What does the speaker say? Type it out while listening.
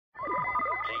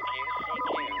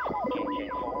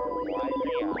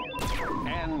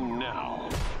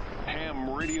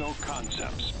Radio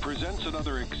Concepts presents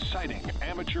another exciting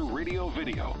amateur radio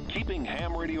video, keeping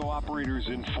ham radio operators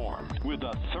informed with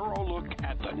a thorough look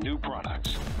at the new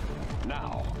products.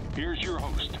 Now, here's your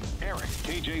host, Eric,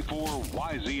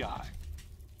 KJ4YZI.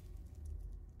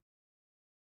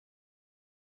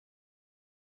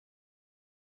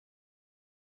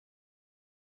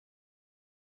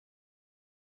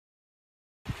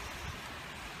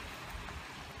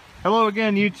 Hello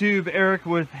again, YouTube. Eric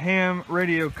with Ham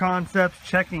Radio Concepts,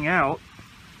 checking out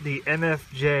the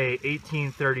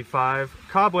MFJ-1835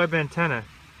 Cobweb antenna.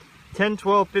 10,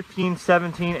 12, 15,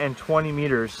 17, and 20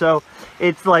 meters. So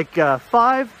it's like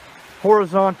 5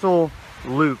 horizontal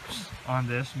loops on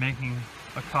this, making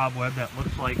a cobweb that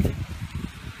looks like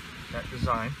that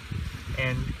design.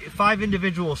 And 5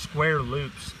 individual square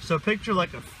loops. So picture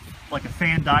like a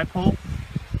fan dipole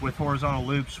with horizontal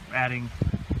loops adding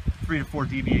 3 to 4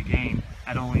 dB a gain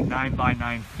at only 9 by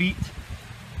 9 feet.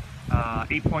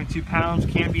 8.2 pounds,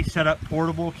 can be set up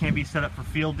portable, can be set up for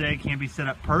field day, can be set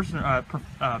up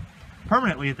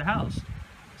permanently at the house.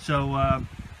 So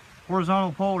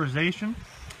horizontal polarization.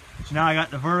 So now I got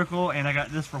the vertical and I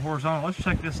got this for horizontal. Let's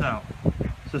check this out.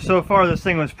 So far this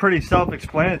thing was pretty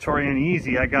self-explanatory and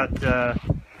easy. I got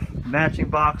matching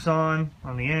box on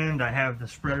the end. I have the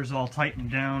spreaders all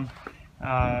tightened down.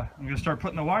 I'm going to start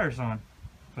putting the wires on.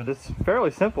 But it's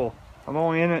fairly simple. I'm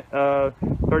only in it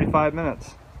 35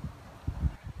 minutes.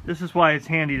 This is why it's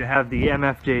handy to have the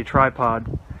MFJ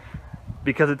tripod,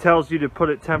 because it tells you to put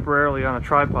it temporarily on a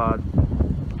tripod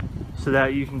so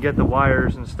that you can get the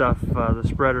wires and stuff, the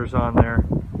spreaders on there.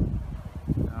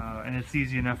 And it's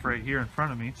easy enough right here in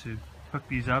front of me to hook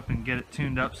these up and get it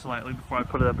tuned up slightly before I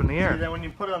put it up in the air. So then when you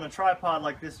put it on the tripod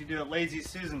like this, you do it Lazy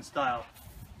Susan style.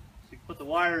 So you put the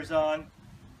wires on,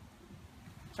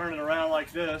 turn it around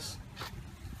like this,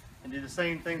 and do the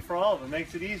same thing for all of them.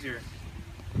 Makes it easier.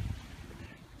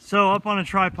 So up on a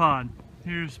tripod,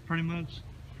 here's pretty much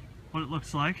what it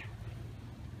looks like.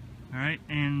 Alright,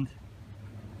 and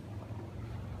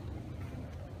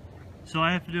so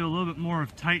I have to do a little bit more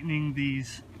of tightening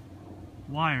these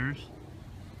wires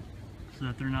so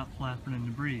that they're not flapping in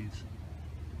the breeze.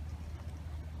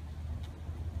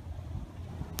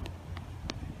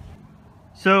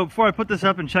 So before I put this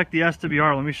up and check the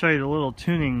SWR, let me show you the little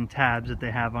tuning tabs that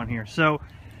they have on here. So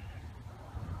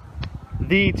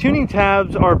the tuning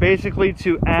tabs are basically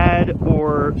to add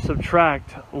or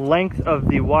subtract length of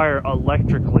the wire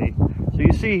electrically. So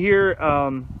you see here,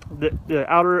 the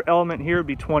outer element here would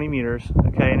be 20 meters,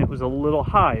 okay, and it was a little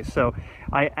high. So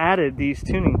I added these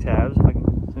tuning tabs, if I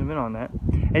can zoom in on that,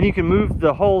 and you can move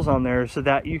the holes on there so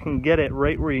that you can get it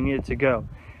right where you need it to go.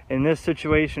 In this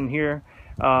situation here,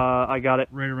 I got it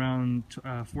right around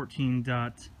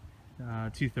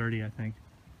 14.230, I think.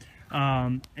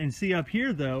 And see up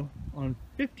here though, on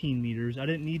 15 meters, I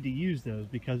didn't need to use those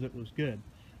because it was good.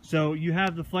 So you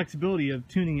have the flexibility of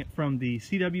tuning it from the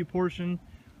CW portion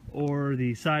or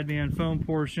the sideband phone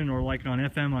portion, or like on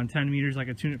FM on 10 meters, I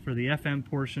could tune it for the FM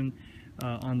portion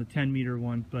on the 10 meter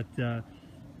one, but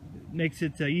makes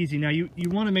it easy. Now you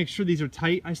want to make sure these are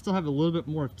tight. I still have a little bit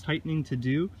more tightening to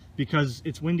do because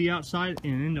it's windy outside,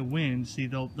 and in the wind, see,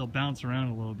 they'll bounce around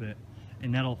a little bit,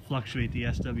 and that'll fluctuate the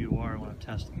SWR when I'm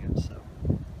testing it. So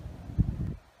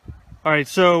all right,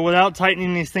 so without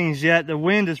tightening these things yet, the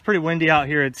wind is pretty windy out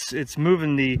here. It's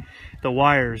moving the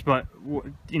wires, but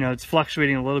you know, it's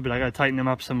fluctuating a little bit. I got to tighten them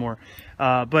up some more.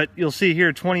 But you'll see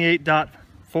here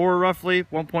 28.4 roughly,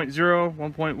 1.0,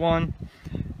 1.1.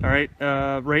 All right,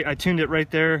 I tuned it right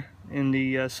there in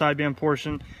the sideband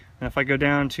portion. And if I go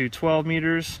down to 12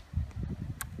 meters,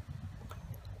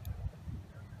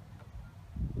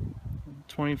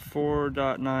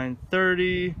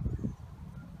 24.930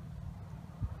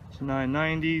 to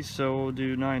 990, so we'll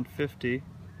do 950.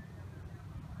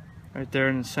 Right there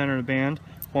in the center of the band.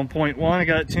 1.1, I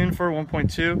got it tuned for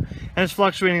 1.2, and it's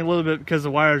fluctuating a little bit because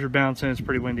the wires are bouncing. It's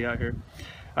pretty windy out here.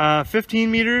 15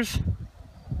 meters.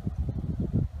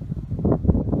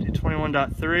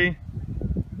 21.3,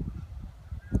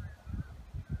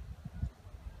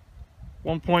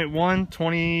 1.1,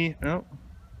 20, oh,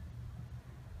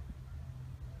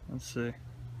 let's see,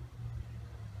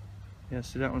 yeah,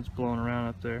 see that one's blowing around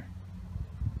up there,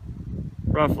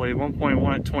 roughly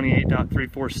 1.1 at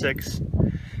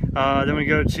 28.346, then we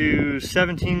go to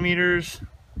 17 meters,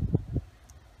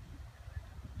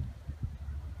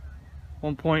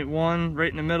 1.1 right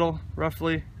in the middle,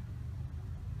 roughly.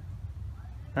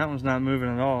 That one's not moving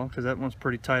at all because that one's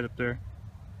pretty tight up there.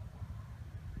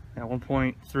 Yeah,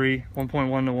 1.3,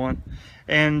 1.1 to 1.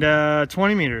 And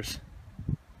 20 meters.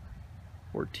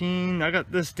 14, I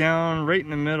got this down right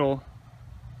in the middle.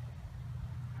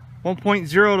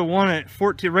 1.0 to 1 at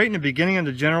 14, right in the beginning of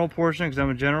the general portion, because I'm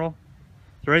a general.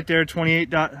 So right there,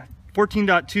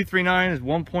 14.239 is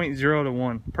 1.0 to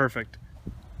 1. Perfect.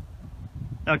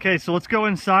 Okay, so let's go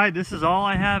inside. This is all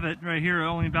I have it right here,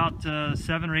 only about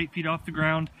 7 or 8 feet off the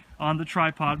ground on the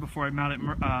tripod before I mount it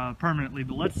permanently.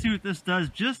 But let's see what this does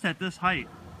just at this height.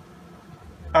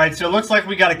 Alright, so it looks like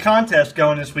we got a contest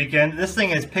going this weekend. This thing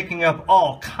is picking up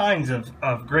all kinds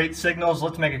of great signals.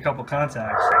 Let's make a couple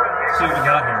contacts. See what we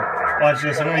got here. Watch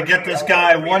this. I'm going to get this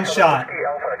guy one shot.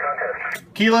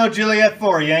 Kilo Juliet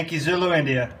 4, Yankee Zulu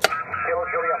India. Kilo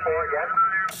Juliet 4 again.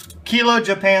 Kilo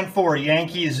Japan 4,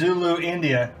 Yankee Zulu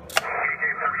India.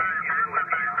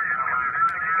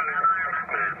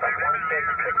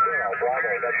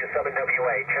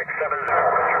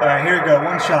 Alright, here we go.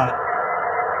 One shot.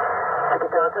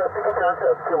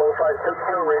 Kilo 5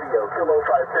 Tango Radio. Kilo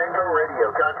 5 Tango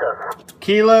Radio. Contest.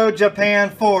 Kilo Japan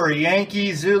 4,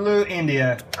 Yankee Zulu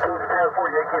India. Kilo Japan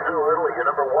 4, Yankee Zulu Italy. Your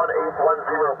number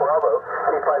 1810 Bravo.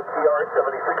 K5TR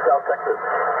 76 South Texas.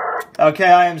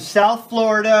 Okay, I am South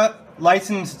Florida,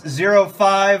 license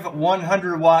 05,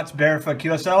 100 watts, barefoot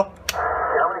QSL.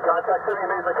 How many contacts have you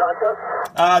made in the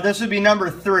contest? This would be number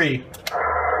 3.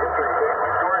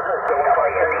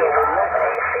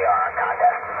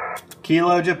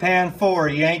 Kilo Japan 4,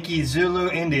 Yankee Zulu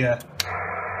India.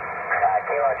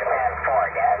 Kilo Japan 4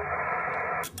 again.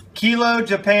 Kilo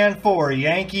Japan 4,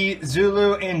 Yankee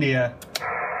Zulu India. Kilo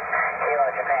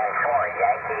Japan 4,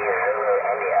 Yankee Zulu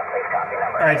India. Please copy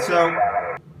number. Alright, so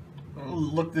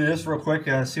look through this real quick,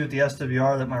 see what the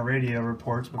SWR that my radio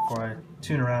reports before I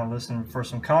tune around and listen for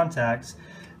some contacts.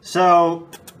 So,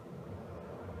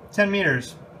 10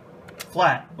 meters,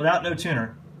 flat, without no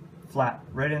tuner. Flat,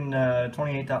 right in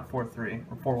 28.43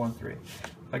 or 413.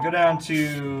 If I go down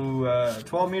to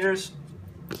 12 meters,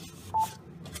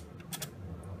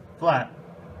 flat,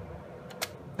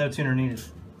 no tuner needed.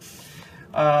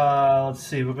 Let's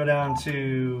see, we'll go down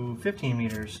to 15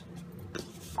 meters.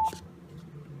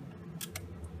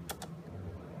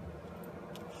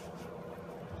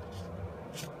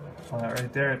 Flat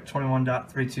right there at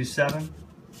 21.327.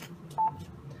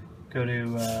 Go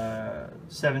to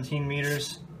 17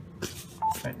 meters.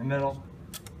 Right in the middle,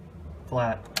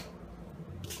 flat.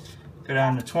 Go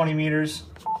down to 20 meters,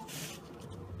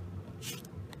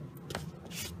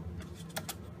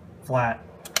 flat.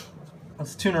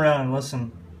 Let's tune around and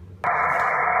listen.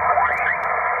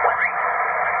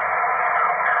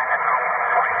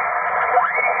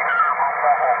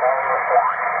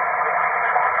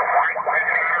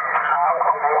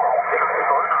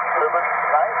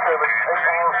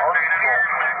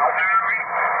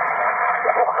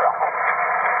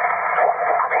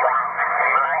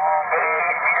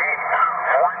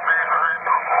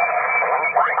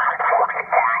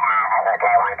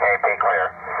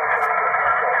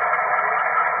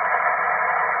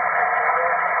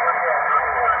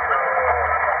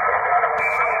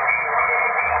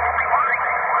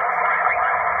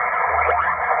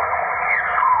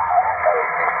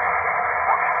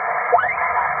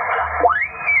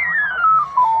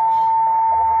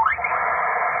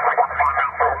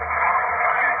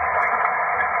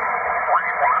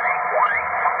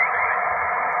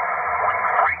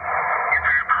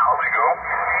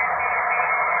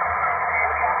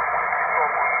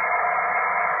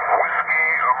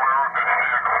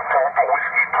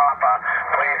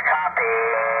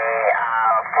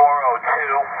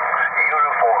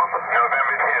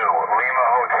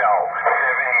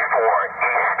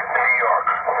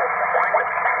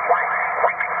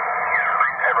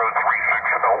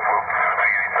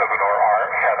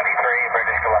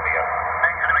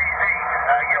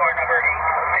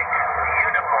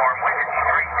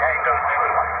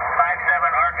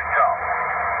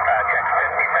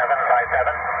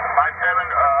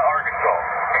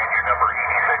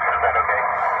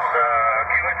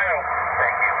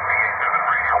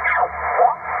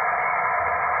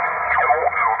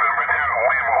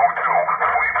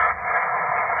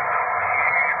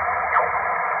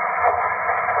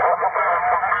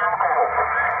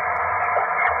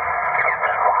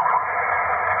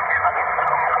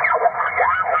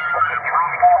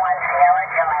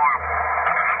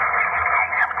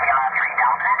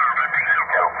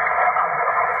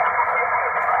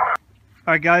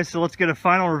 Alright guys, so let's get a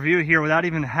final review here without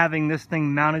even having this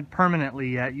thing mounted permanently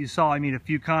yet. You saw I made a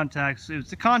few contacts. It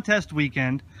was a contest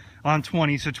weekend on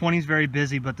 20, so 20 is very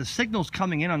busy, but the signals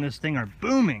coming in on this thing are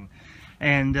booming.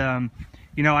 And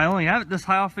you know, I only have it this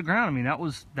high off the ground. I mean, that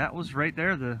was right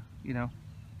there, the, you know,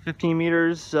 15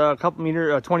 meters, a couple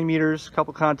meters, 20 meters, a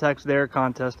couple contacts there,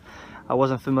 contest. I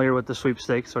wasn't familiar with the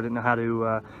sweepstakes, so I didn't know how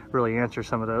to really answer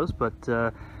some of those,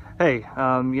 but hey,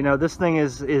 you know, this thing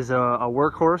is a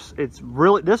workhorse. It's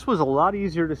really, this was a lot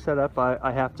easier to set up,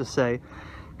 I have to say,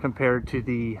 compared to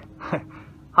the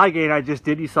high gain I just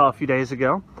did, you saw a few days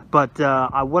ago. But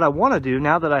what I want to do,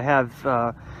 now that I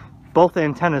have both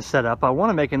antennas set up, I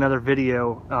want to make another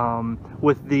video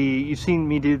with the, you've seen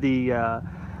me do the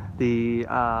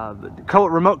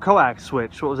remote coax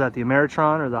switch. What was that, the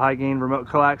Ameritron or the high gain remote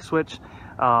coax switch?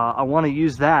 I want to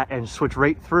use that and switch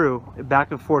right through, back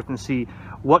and forth, and see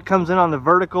what comes in on the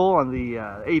vertical on the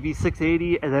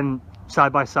AV680, and then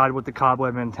side by side with the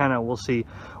Cobweb antenna. We'll see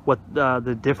what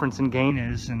the difference in gain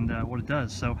is and what it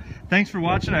does. So thanks for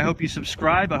watching. I hope you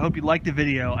subscribe. I hope you like the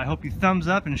video. I hope you thumbs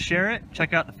up and share it.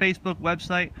 Check out the Facebook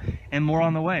website, and more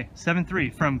on the way.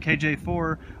 7-3 from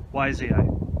KJ4YZI.